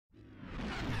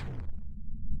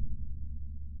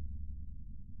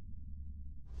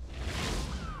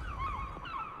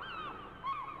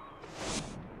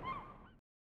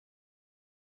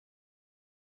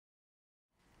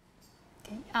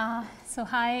So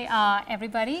hi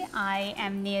everybody, I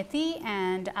am Niyati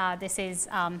and this is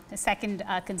the second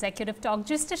consecutive talk.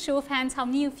 Just a show of hands, how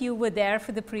many of you were there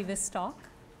for the previous talk?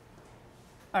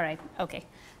 All right, okay.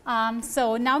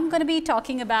 So now I'm going to be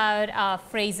talking about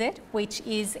PhrazIt, which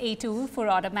is a tool for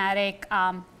automatic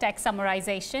text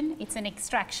summarization. It's an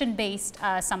extraction-based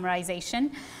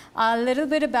summarization. A little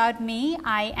bit about me,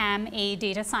 I am a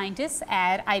data scientist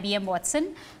at IBM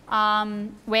Watson,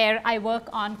 where I work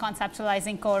on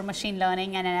conceptualizing core machine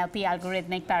learning and NLP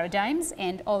algorithmic paradigms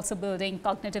and also building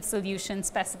cognitive solutions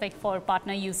specific for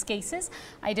partner use cases.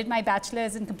 I did my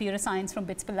bachelor's in computer science from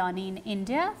BITS Pilani in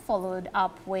India, followed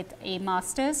up with a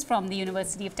master's from the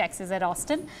University of Texas at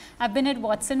Austin. I've been at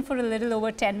Watson for a little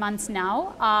over 10 months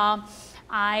now.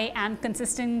 I am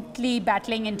consistently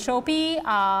battling entropy.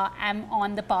 I'm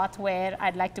on the path where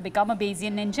I'd like to become a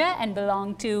Bayesian ninja and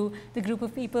belong to the group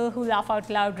of people who laugh out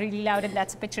loud really loud, and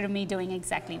that's a picture of me doing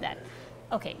exactly that.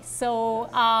 Okay, so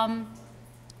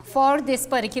for this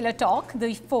particular talk,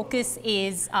 the focus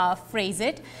is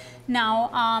PhrazIt.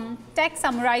 Now, text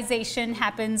summarization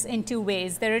happens in two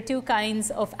ways. There are two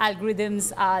kinds of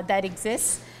algorithms that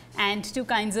exist, and two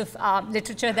kinds of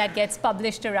literature that gets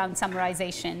published around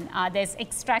summarization. There's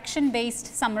extraction-based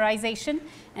summarization,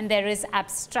 and there is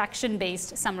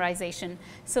abstraction-based summarization.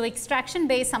 So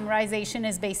extraction-based summarization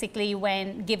is basically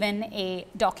when given a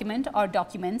document or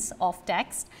documents of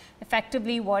text.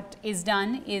 Effectively, what is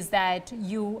done is that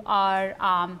you are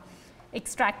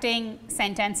extracting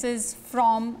sentences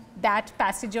from that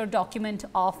passage or document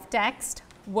of text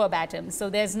verbatim. So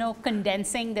there's no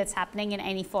condensing that's happening in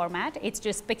any format. It's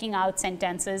just picking out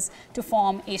sentences to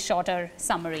form a shorter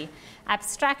summary.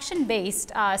 Abstraction-based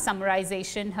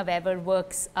summarization, however,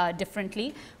 works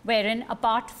differently, wherein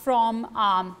apart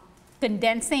from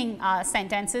condensing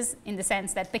sentences in the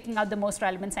sense that picking out the most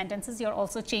relevant sentences, you're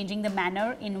also changing the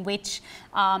manner in which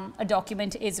a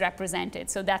document is represented.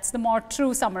 So that's the more true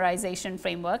summarization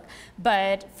framework.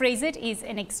 But PhrazIt is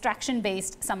an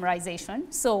extraction-based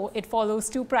summarization. So it follows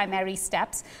two primary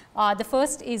steps. The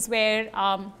first is where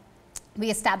we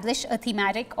establish a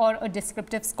thematic or a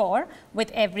descriptive score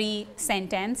with every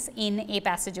sentence in a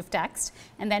passage of text,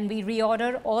 and then we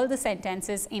reorder all the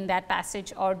sentences in that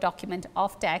passage or document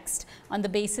of text on the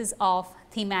basis of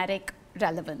thematic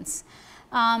relevance.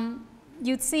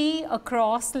 You'd see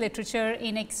across literature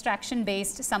in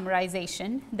extraction-based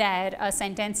summarization that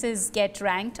sentences get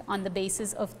ranked on the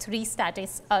basis of three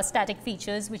static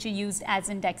features which are used as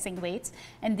indexing weights,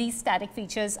 and these static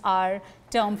features are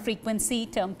term frequency,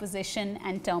 term position,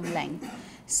 and term length.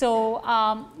 So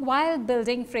while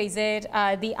building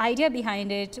PhrazIt, the idea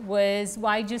behind it was,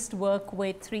 why just work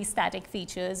with three static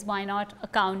features? Why not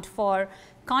account for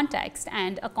context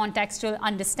and a contextual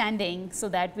understanding so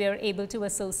that we are able to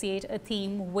associate a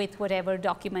theme with whatever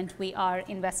document we are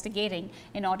investigating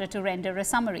in order to render a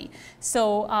summary.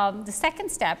 So the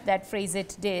second step that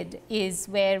PhrazIt did is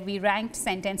where we ranked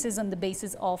sentences on the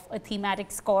basis of a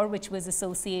thematic score which was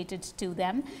associated to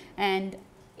them, and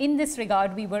in this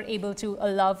regard, we were able to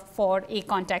allow for a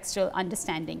contextual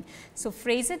understanding. So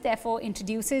PhrazIt therefore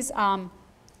introduces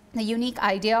the unique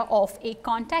idea of a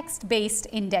context-based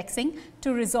indexing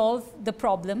to resolve the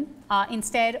problem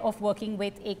instead of working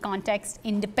with a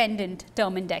context-independent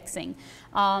term indexing.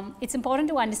 It's important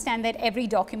to understand that every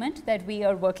document that we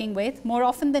are working with, more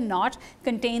often than not,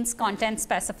 contains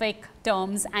content-specific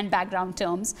terms and background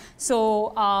terms.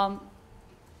 So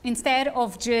instead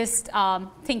of just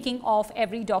thinking of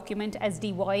every document as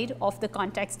devoid of the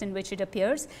context in which it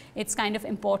appears, it's kind of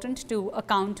important to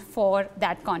account for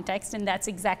that context, and that's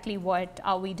exactly what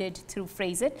we did through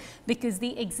PhrazIt, because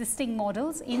the existing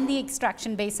models in the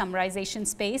extraction-based summarization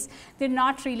space, they're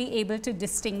not really able to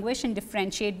distinguish and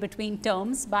differentiate between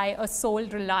terms by a sole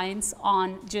reliance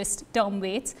on just term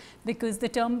weights, because the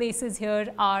term bases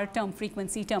here are term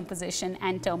frequency, term position,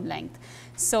 and term length.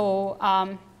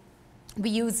 So we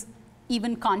use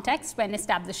even context when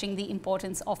establishing the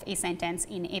importance of a sentence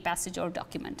in a passage or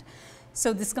document.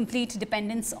 So this complete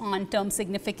dependence on term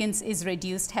significance is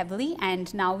reduced heavily,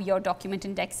 and now your document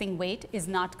indexing weight is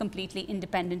not completely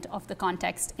independent of the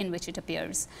context in which it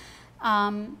appears.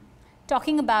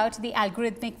 Talking about the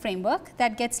algorithmic framework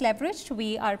that gets leveraged,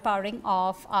 we are powering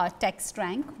off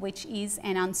TextRank, which is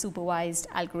an unsupervised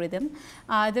algorithm.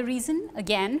 The reason,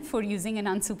 again, for using an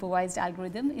unsupervised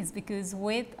algorithm is because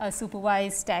with a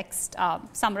supervised text,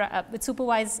 with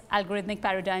supervised algorithmic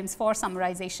paradigms for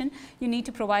summarization, you need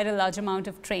to provide a large amount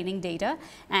of training data,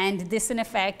 and this in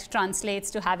effect translates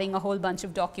to having a whole bunch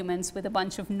of documents with a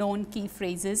bunch of known key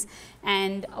phrases.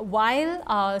 And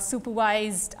while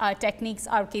supervised techniques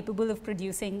are capable of of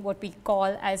producing what we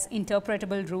call as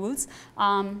interpretable rules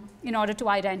in order to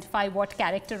identify what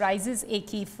characterizes a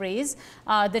key phrase.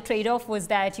 The trade-off was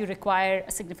that you require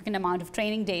a significant amount of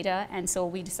training data, and so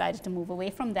we decided to move away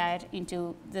from that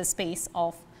into the space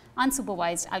of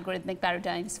unsupervised algorithmic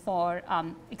paradigms for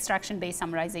extraction-based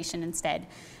summarization instead.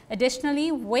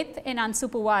 Additionally, with an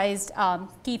unsupervised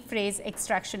key phrase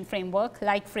extraction framework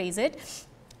like PhrazIt,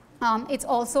 it's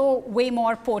also way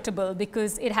more portable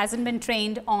because it hasn't been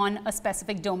trained on a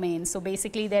specific domain. So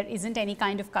basically, there isn't any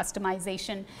kind of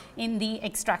customization in the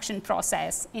extraction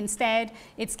process. Instead,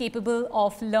 it's capable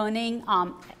of learning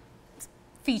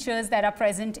features that are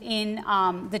present in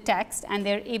the text, and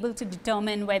they're able to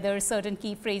determine whether certain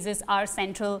key phrases are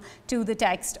central to the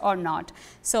text or not.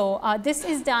 So this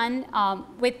is done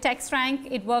with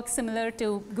TextRank. It works similar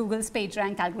to Google's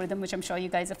PageRank algorithm, which I'm sure you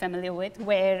guys are familiar with,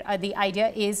 where the idea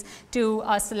is to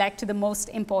select the most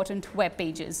important web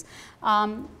pages.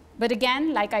 But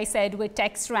again, like I said, with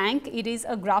TextRank, it is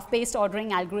a graph-based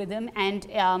ordering algorithm, and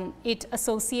it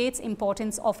associates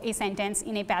importance of a sentence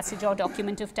in a passage or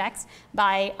document of text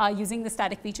by using the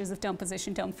static features of term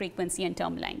position, term frequency, and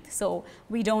term length. So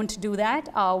we don't do that.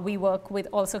 We work with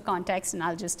also context, and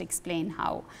I'll just explain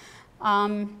how.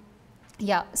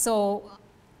 Yeah, so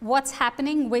what's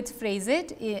happening with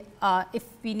PhrazIt, if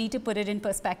we need to put it in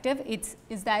perspective,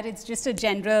 is that it's just a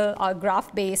general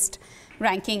graph-based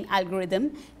ranking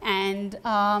algorithm, and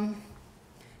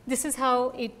this is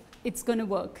how it's going to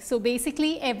work. So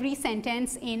basically, every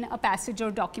sentence in a passage or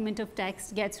document of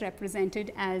text gets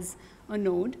represented as a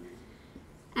node,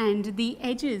 and the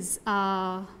edges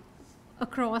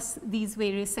across these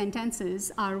various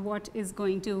sentences are what is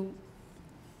going to.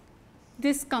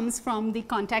 This comes from the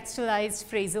contextualized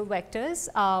phrasal vectors,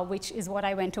 which is what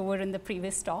I went over in the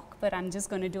previous talk, but I'm just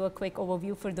going to do a quick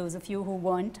overview for those of you who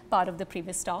weren't part of the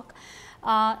previous talk.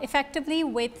 Effectively,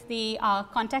 with the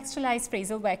contextualized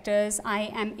phrasal vectors, I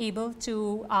am able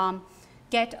to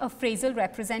get a phrasal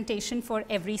representation for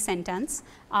every sentence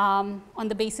on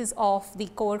the basis of the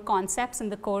core concepts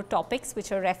and the core topics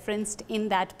which are referenced in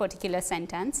that particular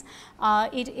sentence.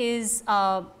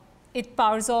 It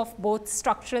powers off both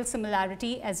structural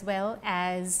similarity as well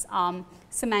as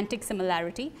semantic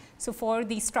similarity. So for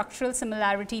the structural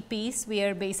similarity piece, we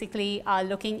are basically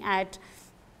looking at,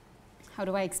 how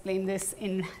do I explain this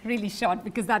in really short,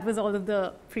 because that was all of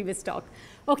the previous talk.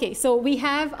 Okay, so we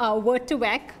have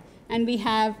word-to-vec and we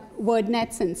have word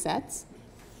nets and sets.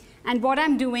 And what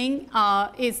I'm doing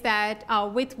is that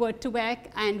with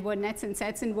word-to-vec and word nets and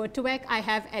sets, in word-to-vec I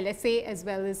have LSA as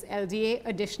well as LDA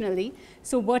additionally.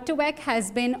 So word-to-vec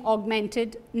has been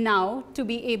augmented now to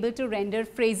be able to render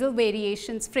phrasal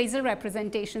variations, phrasal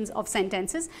representations of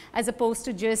sentences, as opposed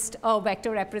to just a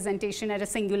vector representation at a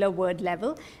singular word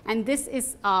level. And this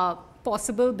is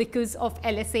possible because of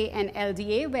LSA and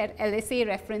LDA, where LSA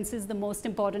references the most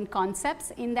important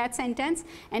concepts in that sentence,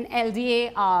 and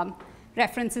LDA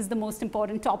references the most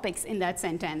important topics in that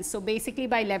sentence. So basically,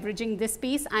 by leveraging this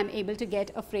piece, I'm able to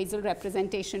get a phrasal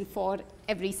representation for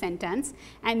every sentence.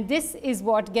 And this is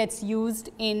what gets used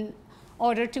in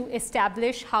order to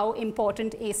establish how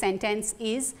important a sentence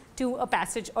is to a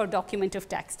passage or document of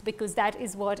text, because that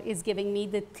is what is giving me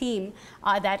the theme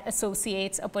that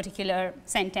associates a particular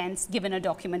sentence given a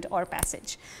document or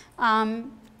passage.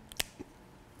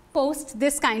 Post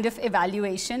this kind of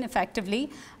evaluation, effectively,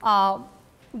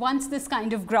 once this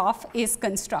kind of graph is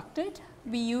constructed,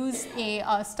 we use a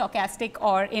stochastic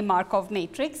or a Markov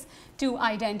matrix to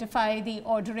identify the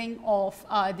ordering of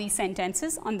the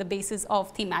sentences on the basis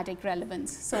of thematic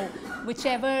relevance. So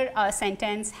whichever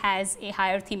sentence has a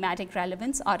higher thematic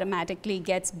relevance automatically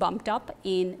gets bumped up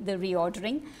in the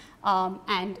reordering,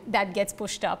 and that gets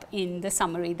pushed up in the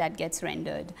summary that gets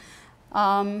rendered.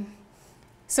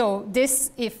 So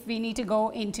this, if we need to go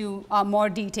into more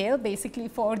detail, basically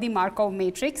for the Markov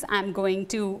matrix, I'm going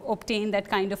to obtain that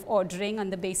kind of ordering on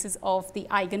the basis of the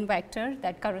eigenvector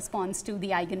that corresponds to the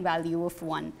eigenvalue of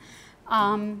 1.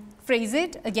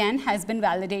 PhrazIt, again, has been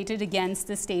validated against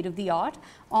the state of the art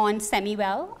on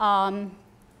SemiWell,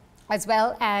 as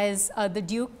well as the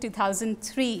Duke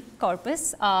 2003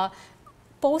 corpus.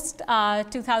 Post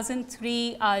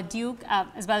 2003 Duke,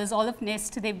 as well as all of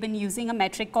NIST, they've been using a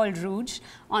metric called Rouge,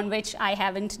 on which I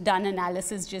haven't done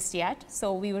analysis just yet.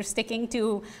 So we were sticking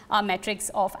to metrics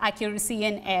of accuracy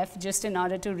and F just in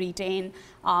order to retain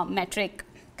metric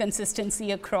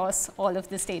consistency across all of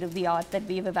the state of the art that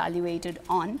we've evaluated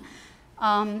on.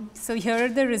 So here are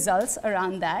the results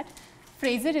around that.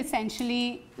 PhrazIt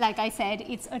essentially, like I said,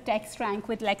 it's a text rank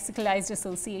with lexicalized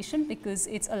association because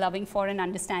it's allowing for an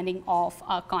understanding of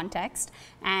context.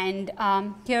 And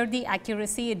here the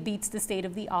accuracy, it beats the state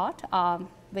of the art.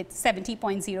 with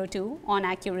 70.02 on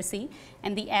accuracy,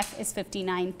 and the F is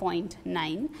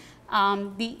 59.9.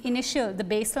 The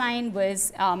baseline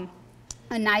was a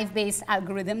knife-based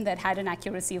algorithm that had an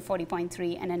accuracy of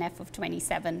 40.3 and an F of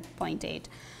 27.8.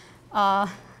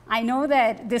 I know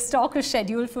that this talk was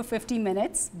scheduled for 50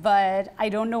 minutes, but I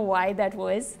don't know why that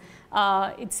was.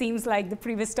 It seems like the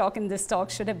previous talk and this talk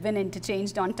should have been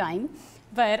interchanged on time.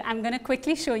 But I'm going to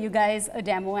quickly show you guys a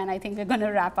demo, and I think we're going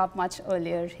to wrap up much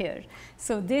earlier here.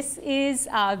 So this is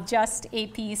just a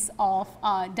piece of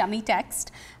dummy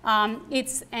text.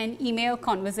 It's an email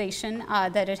conversation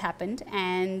that had happened.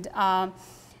 And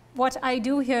what I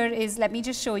do here is, let me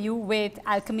just show you with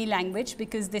Alchemy language,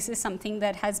 because this is something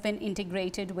that has been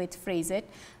integrated with PhrazIt.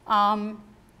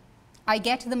 I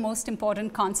get the most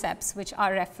important concepts which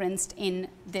are referenced in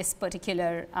this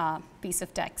particular piece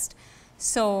of text.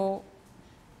 So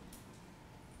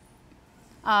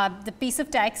the piece of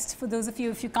text, for those of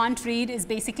you if you can't read, is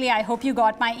basically, I hope you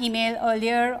got my email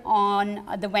earlier on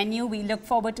the venue. We look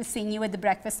forward to seeing you at the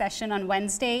breakfast session on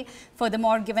Wednesday.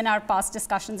 Furthermore, given our past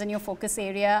discussions in your focus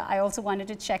area, I also wanted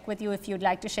to check with you if you'd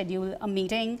like to schedule a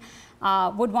meeting.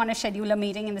 Would want to schedule a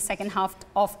meeting in the second half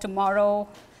of tomorrow.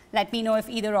 Let me know if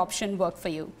either option work for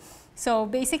you. So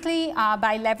basically,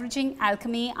 by leveraging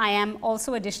Alchemy, I am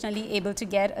also additionally able to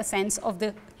get a sense of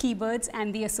the keywords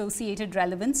and the associated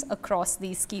relevance across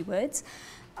these keywords.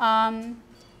 And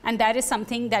that is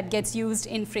something that gets used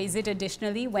in PhrazIt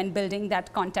additionally when building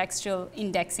that contextual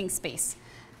indexing space.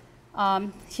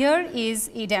 Here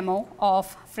is a demo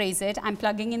of PhrazIt. I'm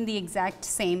plugging in the exact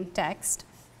same text.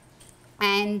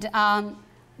 And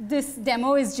this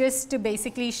demo is just to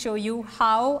basically show you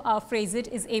how PhrazIt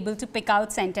is able to pick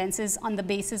out sentences on the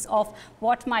basis of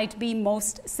what might be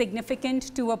most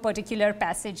significant to a particular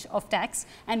passage of text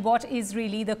and what is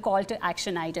really the call to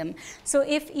action item. So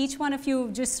if each one of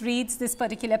you just reads this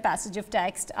particular passage of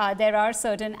text, there are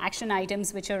certain action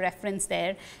items which are referenced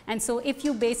there. And so if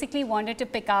you basically wanted to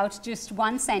pick out just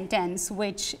one sentence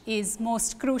which is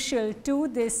most crucial to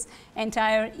this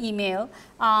entire email,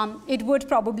 it would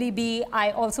probably be, I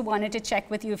also wanted to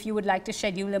check with you if you would like to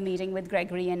schedule a meeting with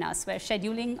Gregory and us, where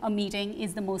scheduling a meeting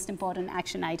is the most important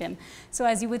action item. So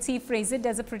as you would see, PhrazIt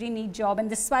does a pretty neat job, and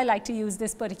this is why I like to use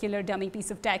this particular dummy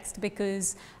piece of text,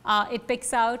 because it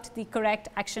picks out the correct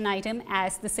action item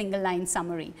as the single line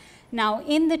summary. Now,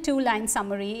 in the 2-line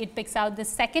summary, it picks out the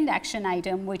second action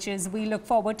item, which is, we look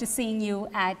forward to seeing you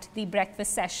at the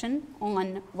breakfast session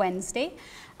on Wednesday.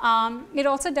 It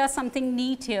also does something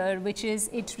neat here, which is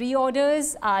it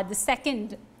reorders the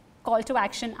second call to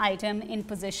action item in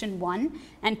position 1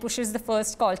 and pushes the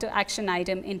first call to action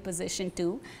item in position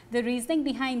 2. The reasoning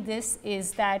behind this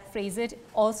is that PhrazIt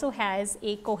also has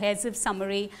a cohesive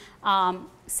summary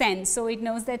sense. So it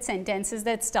knows that sentences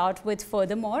that start with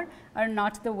furthermore are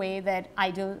not the way that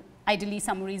ideally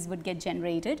summaries would get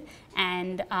generated.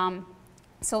 And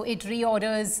so it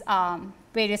reorders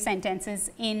various sentences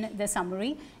in the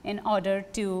summary in order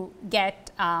to get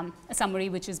a summary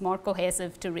which is more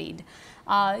cohesive to read.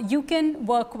 You can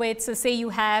work with, so say you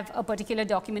have a particular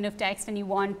document of text and you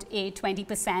want a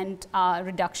 20%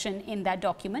 reduction in that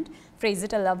document.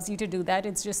 PhrazIt allows you to do that.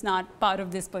 It's just not part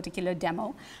of this particular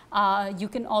demo. You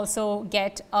can also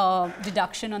get a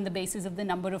deduction on the basis of the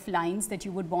number of lines that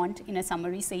you would want in a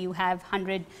summary. Say you have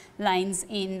 100 lines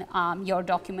in your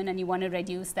document and you want to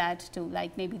reduce that to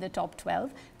like maybe the top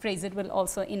 12. PhrazIt will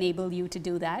also enable you to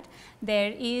do that.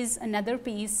 There is another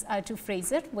piece to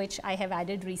PhrazIt which I have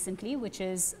added recently, which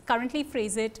is currently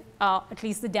PhrazIt, at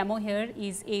least the demo here,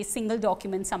 is a single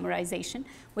document summarization,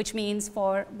 which means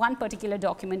for one particular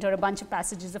document or a bunch of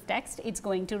passages of text, it's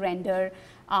going to render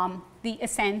the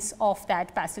essence of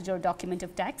that passage or document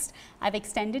of text. I've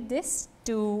extended this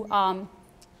to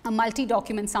a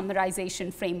multi-document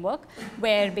summarization framework,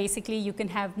 where basically you can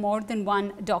have more than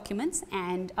one documents,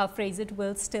 and PhrazIt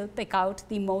will still pick out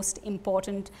the most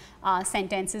important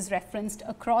sentences referenced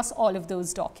across all of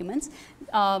those documents.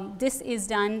 This is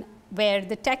done where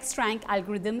the text rank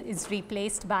algorithm is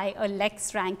replaced by a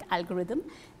lex rank algorithm.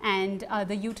 And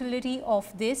the utility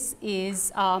of this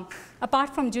is,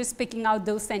 apart from just picking out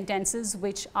those sentences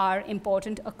which are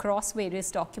important across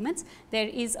various documents, there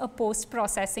is a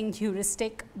post-processing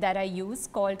heuristic that I use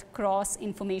called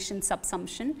cross-information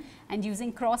subsumption. And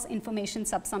using cross-information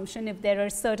subsumption, if there are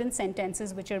certain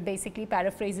sentences which are basically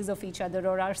paraphrases of each other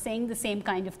or are saying the same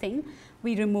kind of thing,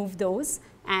 we remove those,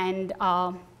 and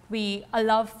we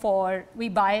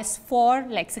bias for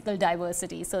lexical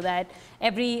diversity, so that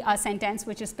every sentence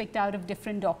which is picked out of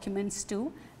different documents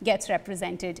too gets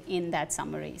represented in that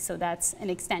summary. So that's an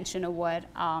extension of what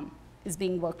is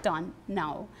being worked on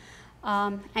now.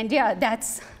 And yeah,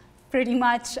 that's pretty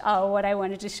much what I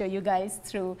wanted to show you guys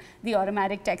through the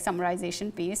automatic text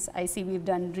summarization piece. I see we've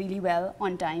done really well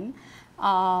on time.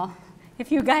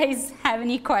 If you guys have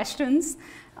any questions,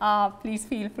 please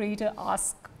feel free to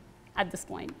ask at this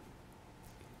point.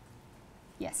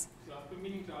 Yes? So I've been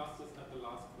meaning to ask this at the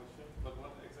last question, but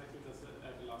what exactly does it,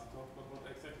 at the last talk, but what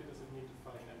exactly does it mean to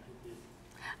find entropy?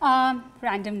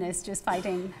 Randomness, just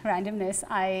fighting randomness.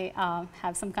 I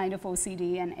have some kind of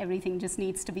OCD and everything just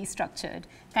needs to be structured.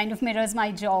 Kind of mirrors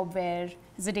my job where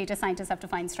as a data scientist I have to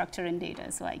find structure in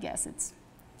data, so I guess it's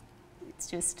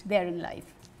just there in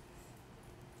life.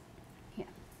 Yeah.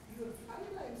 Your file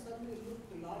line suddenly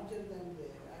looked larger than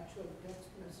the actual text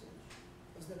message.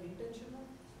 Was that intentional?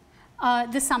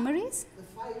 The summaries? The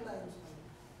file lines.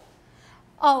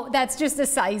 Oh, that's just the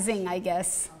sizing, I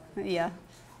guess. Okay. Yeah.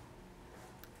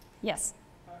 Yes.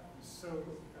 So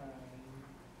you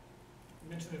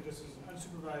mentioned that this is an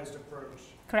unsupervised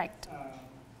approach. Correct.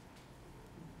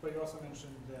 But you also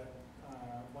mentioned that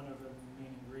one of the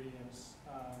main ingredients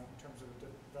in terms of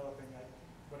developing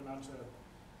what amount to,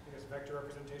 I guess, vector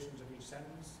representations of each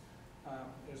sentence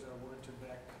is a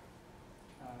word-to-vec,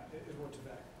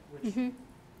 which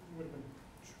would have been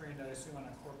trained, I assume, on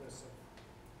a corpus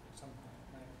at some point,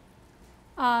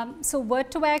 right? So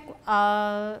word-to-vec,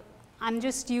 I'm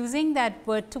just using that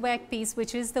word-to-vec piece,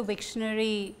 which is the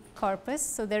Wiktionary corpus.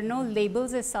 So there are no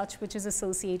labels as such which is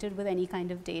associated with any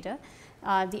kind of data.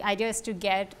 The idea is to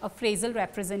get a phrasal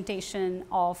representation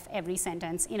of every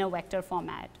sentence in a vector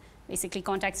format, basically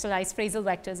contextualized phrasal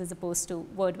vectors as opposed to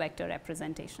word vector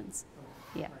representations.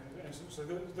 Yeah. Right. And so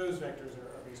those vectors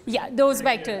are basically, yeah, those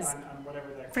vectors. On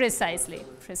whatever that Precisely,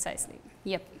 precisely.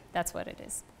 Yep, that's what it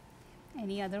is.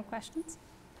 Any other questions?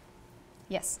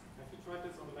 Yes. Have you tried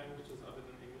this on languages other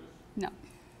than English? No.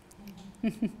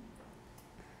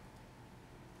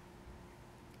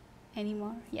 Any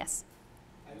more? Yes.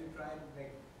 Have you tried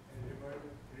like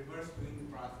reverse doing the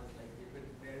process? Like if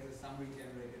there is a summary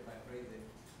generated by PhrazIt,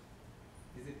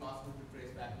 is it possible to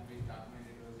trace back to which document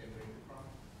it was generated from?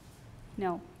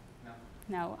 No. No.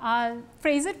 No.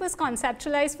 PhrazIt was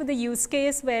conceptualized for the use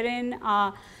case wherein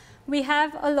we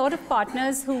have a lot of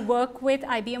partners who work with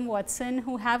IBM Watson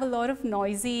who have a lot of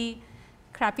noisy,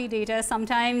 crappy data.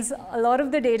 Sometimes a lot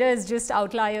of the data is just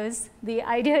outliers. The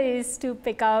idea is to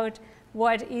pick out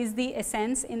what is the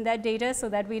essence in that data so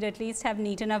that we'd at least have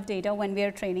neat enough data when we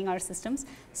are training our systems.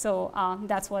 So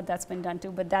that's what that's been done to,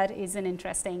 but that is an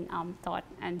interesting thought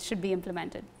and should be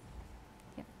implemented.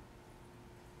 Yeah.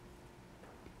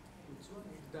 Which one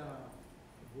is the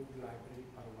good library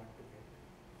for what to get?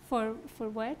 For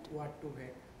what? What to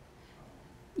get?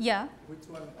 Yeah. Which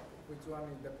one is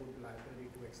the good library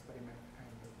to experiment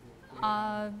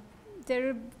and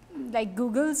There are like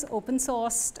Google's open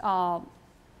sourced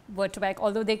word-to-vec,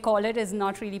 although they call it is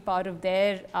not really part of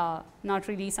their, not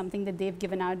really something that they've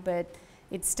given out, but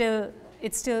it's still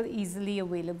easily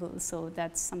available. So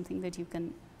that's something that you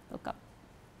can look up.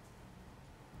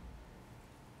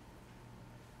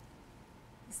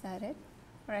 Is that it?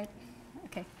 All right.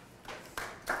 Okay.